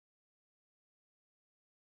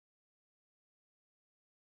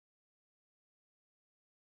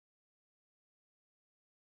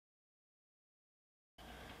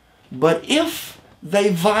But if they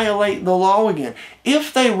violate the law again,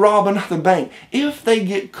 if they rob another bank, if they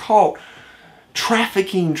get caught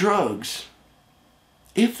trafficking drugs,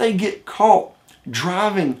 if they get caught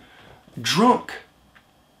driving drunk,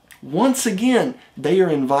 once again, they are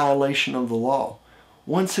in violation of the law.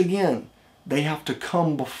 Once again, they have to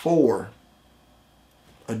come before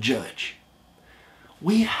a judge.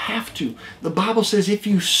 We have to. The Bible says if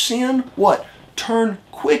you sin, what? Turn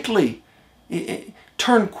quickly.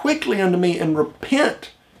 Turn quickly unto me and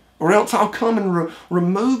repent, or else I'll come and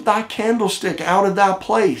remove thy candlestick out of thy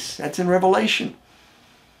place. That's in Revelation.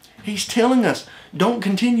 He's telling us, don't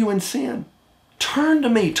continue in sin. Turn to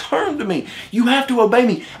me, turn to me. You have to obey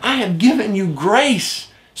me. I have given you grace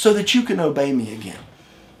so that you can obey me again.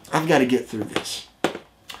 I've got to get through this.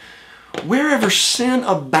 Wherever sin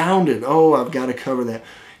abounded, oh, I've got to cover that.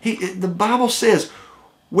 The Bible says,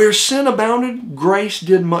 where sin abounded, grace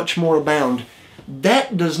did much more abound.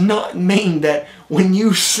 That does not mean that when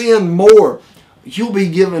you sin more, you'll be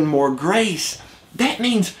given more grace. That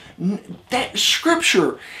means that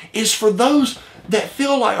Scripture is for those that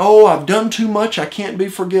feel like, oh, I've done too much, I can't be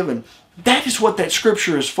forgiven. That is what that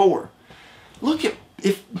Scripture is for. Look at,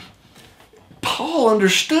 if Paul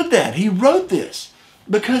understood that, he wrote this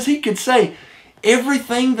because he could say,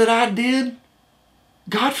 everything that I did,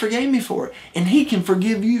 God forgave me for it, and He can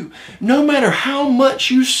forgive you. No matter how much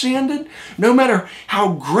you sinned, no matter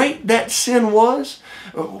how great that sin was,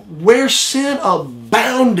 where sin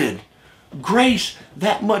abounded, grace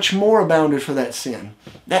that much more abounded for that sin.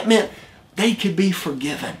 That meant they could be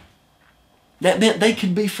forgiven. That meant they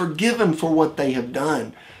could be forgiven for what they have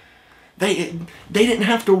done. They didn't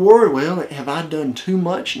have to worry, well, have I done too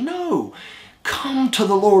much? No. Come to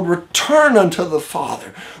the Lord. Return unto the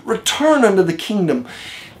Father. Return unto the kingdom.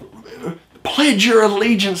 Pledge your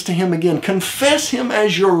allegiance to Him again. Confess Him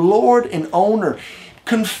as your Lord and owner.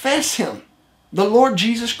 Confess Him, the Lord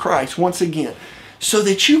Jesus Christ, once again, so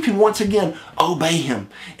that you can once again obey Him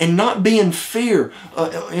and not be in fear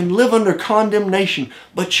and live under condemnation,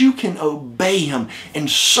 but you can obey Him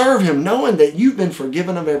and serve Him knowing that you've been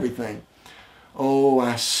forgiven of everything. Oh,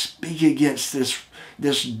 I speak against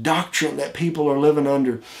this doctrine that people are living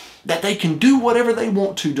under, that they can do whatever they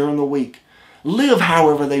want to during the week, live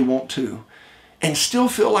however they want to, and still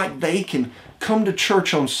feel like they can come to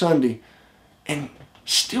church on Sunday and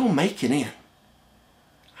still make it in.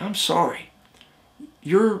 I'm sorry.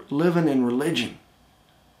 You're living in religion,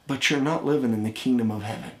 but you're not living in the kingdom of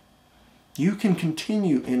heaven. You can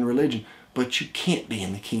continue in religion, but you can't be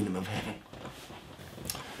in the kingdom of heaven.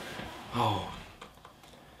 Oh,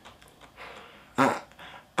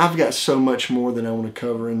 I've got so much more that I want to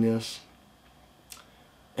cover in this.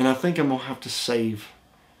 And I think I'm going to have to save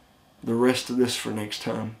the rest of this for next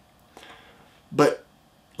time. But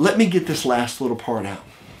let me get this last little part out.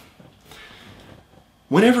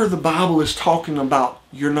 Whenever the Bible is talking about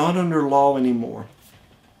you're not under law anymore,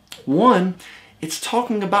 one, it's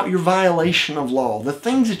talking about your violation of law. The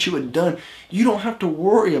things that you had done, you don't have to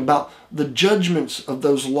worry about the judgments of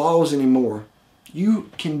those laws anymore. You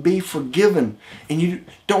can be forgiven and you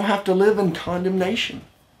don't have to live in condemnation.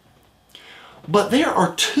 But there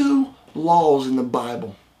are two laws in the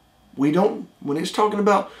Bible. When it's talking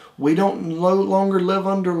about we don't no longer live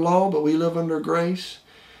under law, but we live under grace,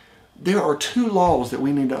 there are two laws that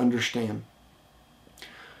we need to understand.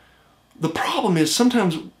 The problem is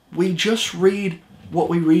sometimes we just read what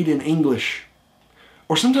we read in English.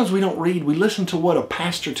 Or sometimes we don't read, we listen to what a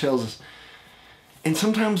pastor tells us. And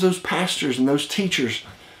sometimes those pastors and those teachers,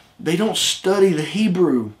 they don't study the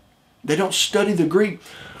Hebrew. They don't study the Greek.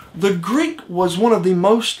 The Greek was one of the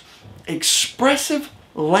most expressive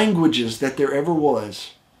languages that there ever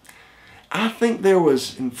was. I think there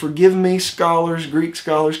was, and forgive me scholars, Greek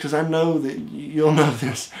scholars, because I know that you'll know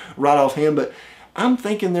this right offhand, but I'm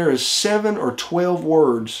thinking there is 7 or 12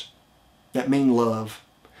 words that mean love.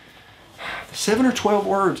 7 or 12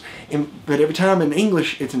 words, but every time in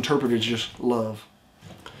English it's interpreted as just love.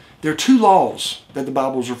 There are two laws that the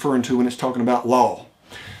Bible is referring to when it's talking about law.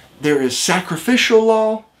 There is sacrificial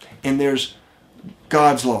law and there's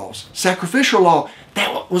God's laws. Sacrificial law,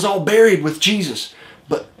 that was all buried with Jesus.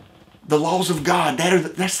 But the laws of God,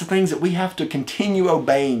 that's the things that we have to continue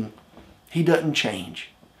obeying. He doesn't change.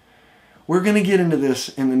 We're going to get into this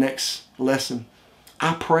in the next lesson.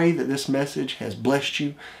 I pray that this message has blessed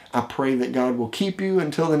you. I pray that God will keep you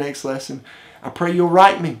until the next lesson. I pray you'll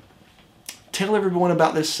write me. Tell everyone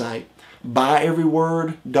about this site,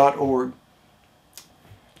 buyeveryword.org.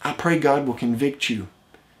 I pray God will convict you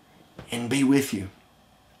and be with you.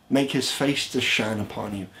 Make His face to shine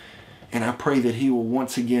upon you. And I pray that you will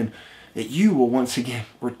once again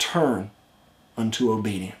return unto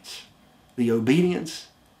obedience. The obedience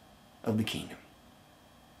of the kingdom.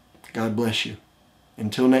 God bless you.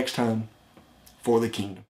 Until next time, for the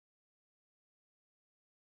kingdom.